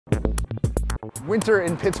Winter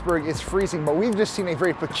in Pittsburgh is freezing, but we've just seen a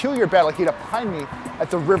very peculiar battle heat up behind me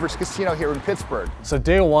at the Rivers Casino here in Pittsburgh. So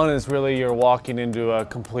day one is really you're walking into a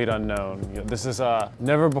complete unknown. This is a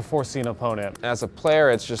never before seen opponent. As a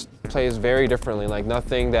player, it just plays very differently, like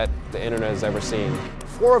nothing that the internet has ever seen.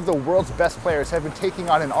 4 of the world's best players have been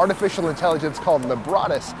taking on an artificial intelligence called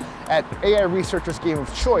Libratis at AI researchers' game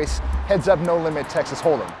of choice, Heads Up No Limit Texas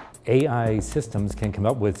Hold'em. AI systems can come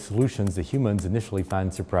up with solutions that humans initially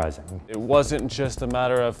find surprising. It wasn't just a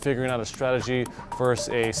matter of figuring out a strategy versus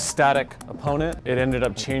a static opponent. It ended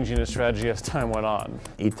up changing the strategy as time went on.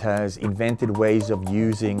 It has invented ways of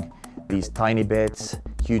using these tiny bets,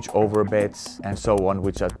 huge overbets, and so on,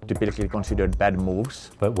 which are typically considered bad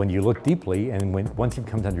moves. But when you look deeply and once you've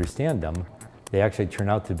come to understand them, they actually turn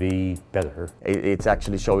out to be better. It's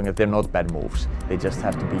actually showing that they're not bad moves. They just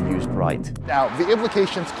have to be used right. Now, the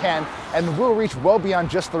implications can and will reach well beyond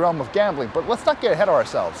just the realm of gambling, but let's not get ahead of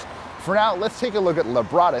ourselves. For now, let's take a look at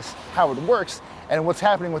Libratis, how it works, and what's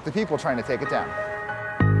happening with the people trying to take it down.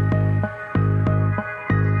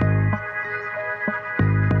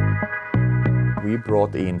 We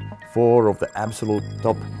brought in 4 of the absolute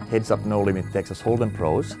top heads-up no-limit Texas Hold'em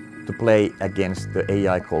pros to play against the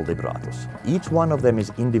AI called Libratis. Each one of them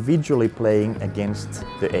is individually playing against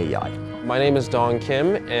the AI. My name is Dong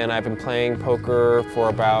Kim, and I've been playing poker for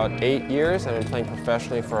about 8 years. I've been playing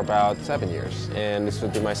professionally for about 7 years, and this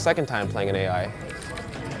would be my 2nd time playing an AI.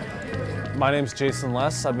 My name's Jason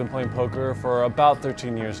Less. I've been playing poker for about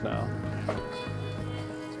 13 years now.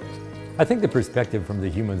 I think the perspective from the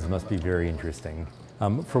humans must be very interesting.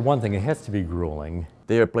 For one thing, it has to be grueling.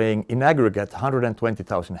 They are playing in aggregate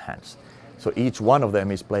 120,000 hands. So each one of them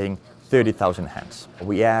is playing 30,000 hands.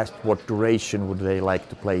 We asked what duration would they like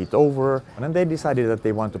to play it over, and then they decided that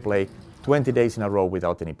they want to play 20 days in a row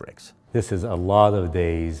without any breaks. This is a lot of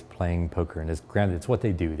days playing poker, and granted, it's what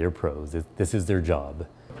they do. They're pros. This is their job.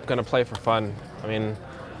 I'm gonna play for fun. I mean,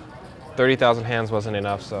 30,000 hands wasn't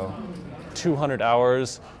enough, so. 200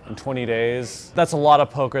 hours in 20 days. That's a lot of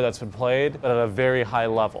poker that's been played, but at a very high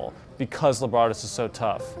level because Libratis is so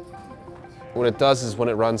tough. What it does is when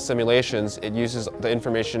it runs simulations, it uses the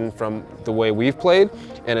information from the way we've played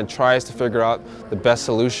and it tries to figure out the best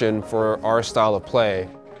solution for our style of play.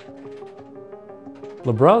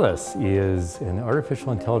 Libratis is an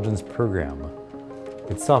artificial intelligence program.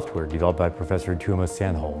 It's software developed by Professor Chou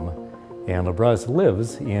Sanholm, and Libratis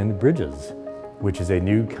lives in Bridges, which is a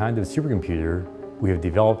new kind of supercomputer we have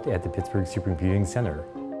developed at the Pittsburgh Supercomputing Center.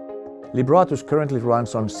 Libratis currently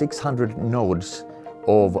runs on 600 nodes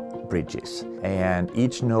of bridges, and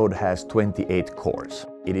each node has 28 cores.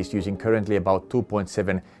 It is using currently about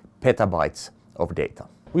 2.7 petabytes of data.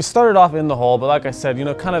 We started off in the hole, but like I said,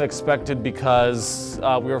 kind of expected because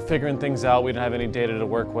we were figuring things out. We didn't have any data to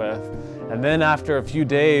work with. And then after a few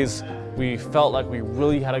days, we felt like we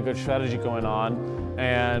really had a good strategy going on.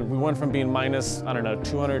 And we went from being minus, I don't know,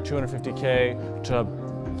 200, 250K to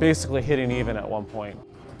basically hitting even at one point.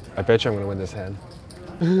 I bet you I'm gonna win this hand.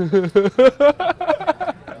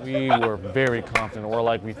 We were very confident. We're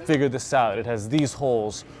like, we figured this out. It has these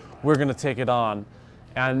holes. We're gonna take it on.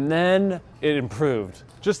 And then it improved.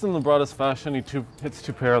 Just in Libratis fashion, he hits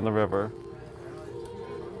 2 pair on the river.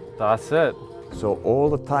 That's it. So all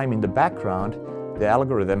the time in the background, the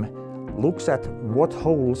algorithm looks at what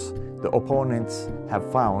holes the opponents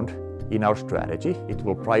have found in our strategy. It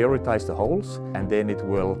will prioritize the holes, and then it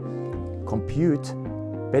will compute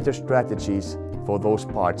better strategies for those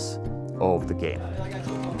parts of the game.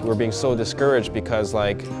 We're being so discouraged because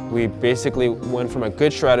we basically went from a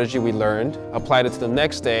good strategy we learned, applied it to the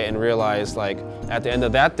next day, and realized at the end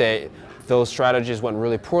of that day, those strategies went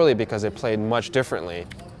really poorly because they played much differently.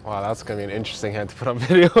 Wow, that's gonna be an interesting hand to put on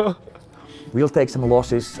video. We'll take some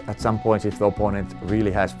losses at some point if the opponent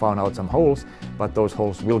really has found out some holes, but those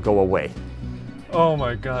holes will go away. Oh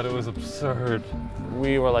my God, it was absurd.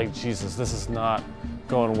 We were like, Jesus, this is not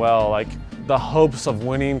going well. The hopes of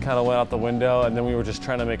winning kind of went out the window, and then we were just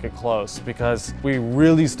trying to make it close because we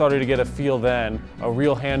really started to get a feel then, a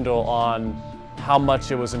real handle on how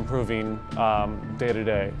much it was improving day to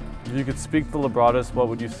day. If you could speak to Libratis, what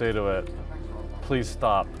would you say to it? Please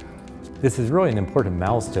stop. This is really an important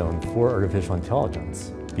milestone for artificial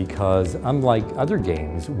intelligence because unlike other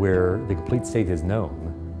games where the complete state is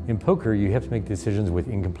known, in poker you have to make decisions with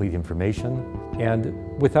incomplete information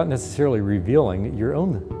and without necessarily revealing your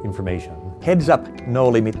own information. Heads Up No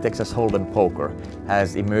Limit Texas Hold'em Poker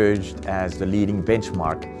has emerged as the leading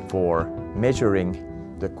benchmark for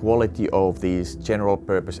measuring the quality of these general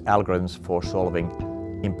purpose algorithms for solving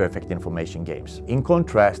imperfect information games. In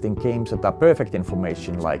contrast, in games that are perfect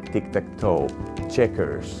information like tic-tac-toe,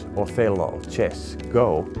 checkers, Othello, chess,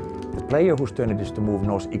 Go, The player whose turn it is to move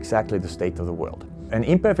knows exactly the state of the world. An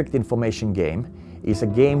imperfect information game is a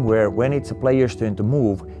game where when it's a player's turn to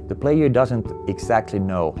move, the player doesn't exactly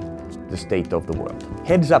know the state of the world.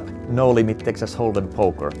 Heads Up, No Limit, Texas Hold'em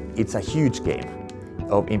Poker, it's a huge game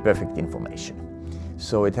of imperfect information.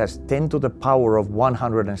 So it has 10 to the power of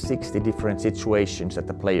 160 different situations that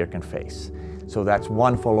the player can face. So that's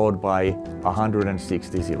 1 followed by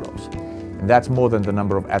 160 zeros. And that's more than the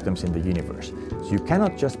number of atoms in the universe. So you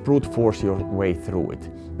cannot just brute force your way through it.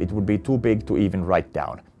 It would be too big to even write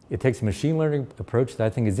down. It takes a machine learning approach that I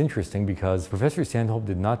think is interesting because Professor Sandholm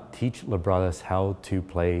did not teach Libratis how to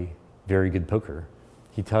play very good poker.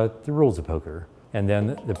 He taught the rules of poker. And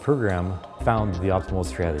then the program found the optimal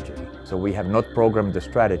strategy. So we have not programmed the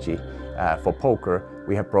strategy for poker,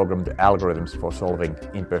 we have programmed the algorithms for solving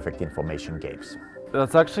imperfect information games.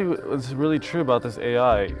 That's actually what's really true about this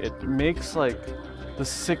AI. It makes like the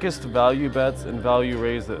sickest value bets and value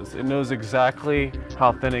raises. It knows exactly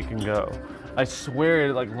how thin it can go. I swear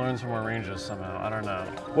it like learns from our ranges somehow, I don't know.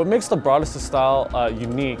 What makes Libratis' style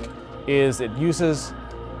unique is it uses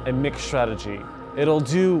a mixed strategy. It'll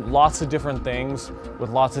do lots of different things with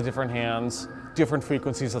lots of different hands, different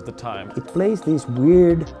frequencies at the time. It plays these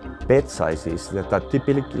weird bet sizes that are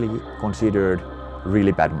typically considered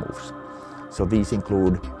really bad moves. So these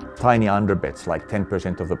include tiny underbets like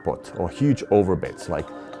 10% of the pot, or huge overbets like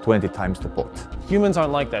 20 times the pot. Humans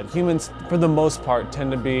aren't like that. Humans, for the most part,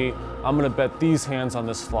 tend to be, I'm gonna bet these hands on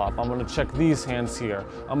this flop, I'm gonna check these hands here,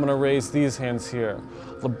 I'm gonna raise these hands here.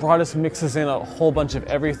 Libratis mixes in a whole bunch of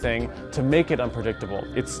everything to make it unpredictable.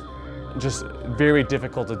 It's just very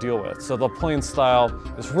difficult to deal with. So the playing style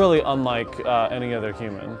is really unlike any other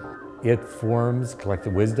human. It forms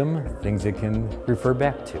collective wisdom, things it can refer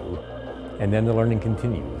back to, and then the learning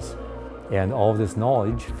continues. And all of this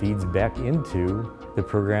knowledge feeds back into the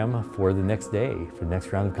program for the next day, for the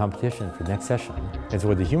next round of competition, for the next session. And so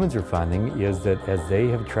what the humans are finding is that as they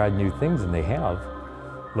have tried new things, and they have,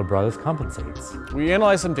 Libratis compensates. We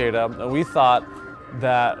analyzed some data, and we thought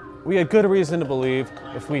that we had good reason to believe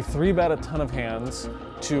if we 3-bet a ton of hands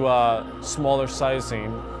to smaller sizing,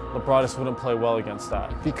 Libratis wouldn't play well against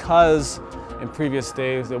that. Because in previous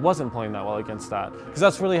days, it wasn't playing that well against that. Because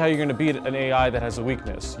that's really how you're going to beat an AI that has a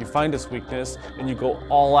weakness. You find its weakness and you go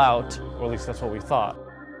all out, or at least that's what we thought.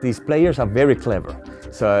 These players are very clever.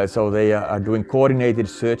 So they are doing coordinated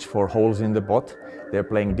search for holes in the bot. They're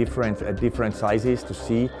playing different sizes to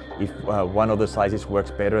see if one of the sizes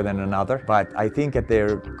works better than another. But I think that they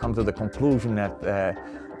come to the conclusion that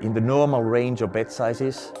in the normal range of bet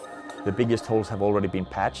sizes, the biggest holes have already been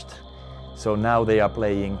patched. So now they are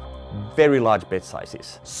playing very large bet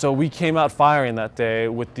sizes. So we came out firing that day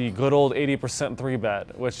with the good old 80%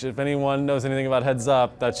 3-bet, which if anyone knows anything about Heads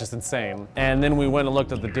Up, that's just insane. And then we went and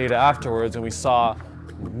looked at the data afterwards and we saw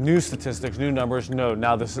new statistics, new numbers. No,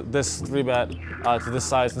 now this 3-bet to this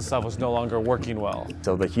size and stuff was no longer working well.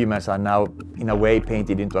 So the humans are now in a way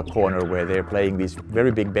painted into a corner where they're playing these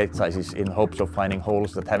very big bet sizes in hopes of finding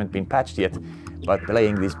holes that haven't been patched yet. But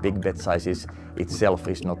playing these big bet sizes itself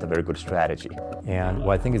is not a very good strategy. And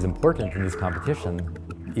what I think is important in this competition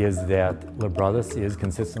is that Libratis is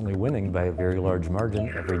consistently winning by a very large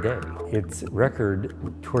margin every day. Its record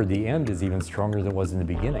toward the end is even stronger than it was in the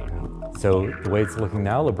beginning. So the way it's looking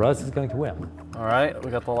now, Libratis is going to win. All right, we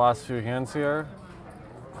got the last few hands here.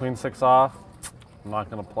 Queen 6 off. I'm not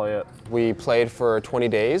going to play it. We played for 20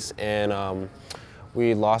 days and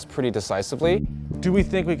we lost pretty decisively. Do we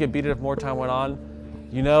think we could beat it if more time went on?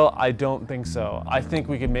 You know, I don't think so. I think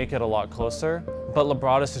we could make it a lot closer, but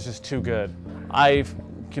Libratis is just too good. I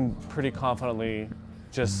can pretty confidently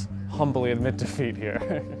just humbly admit defeat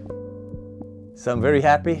here. So I'm very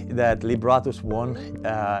happy that Libratis won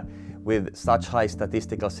with such high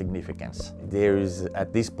statistical significance. There is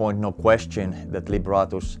at this point no question that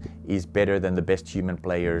Libratis is better than the best human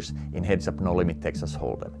players in Heads Up No Limit Texas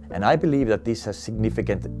Hold'em. And I believe that this has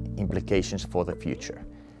significant implications for the future.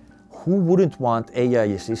 Who wouldn't want AI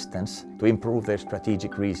assistants to improve their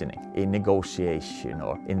strategic reasoning in negotiation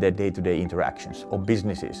or in their day-to-day interactions or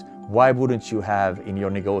businesses? Why wouldn't you have in your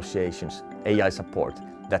negotiations AI support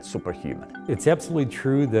that's superhuman? It's absolutely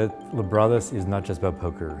true that Libratis is not just about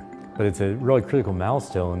poker, but it's a really critical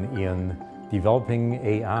milestone in developing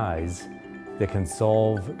AIs that can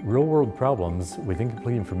solve real-world problems with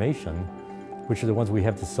incomplete information, which are the ones we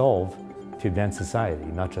have to solve to advance society,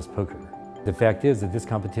 not just poker. The fact is that this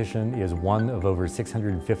competition is one of over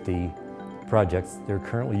 650 projects that are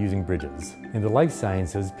currently using bridges. In the life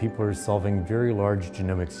sciences, people are solving very large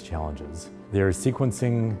genomics challenges. They're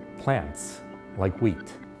sequencing plants, like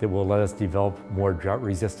wheat, that will let us develop more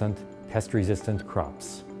drought-resistant, pest-resistant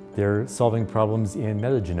crops. They're solving problems in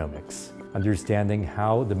metagenomics, understanding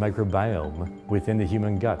how the microbiome within the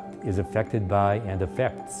human gut is affected by and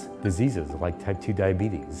affects diseases like type 2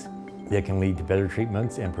 diabetes that can lead to better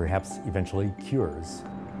treatments and perhaps eventually cures.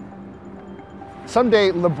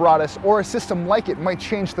 Someday, Libratis or a system like it might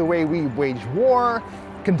change the way we wage war,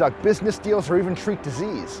 conduct business deals, or even treat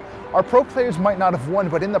disease. Our pro players might not have won,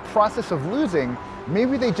 but in the process of losing,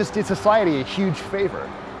 maybe they just did society a huge favor.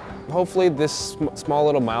 Hopefully this small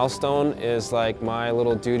little milestone is like my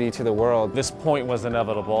little duty to the world. This point was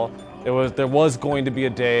inevitable. There was going to be a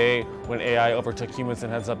day when AI overtook humans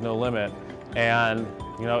and heads up no limit. And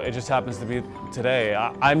you know, it just happens to be today.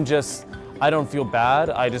 I don't feel bad,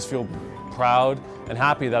 I just feel proud and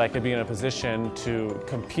happy that I could be in a position to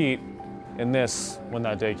compete in this when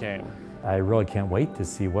that day came. I really can't wait to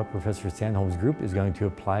see what Professor Sandholm's group is going to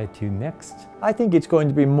apply to next. I think it's going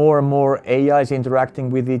to be more and more AIs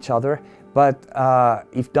interacting with each other, but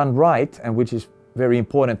if done right, and which is very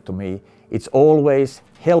important to me, it's always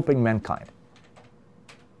helping mankind.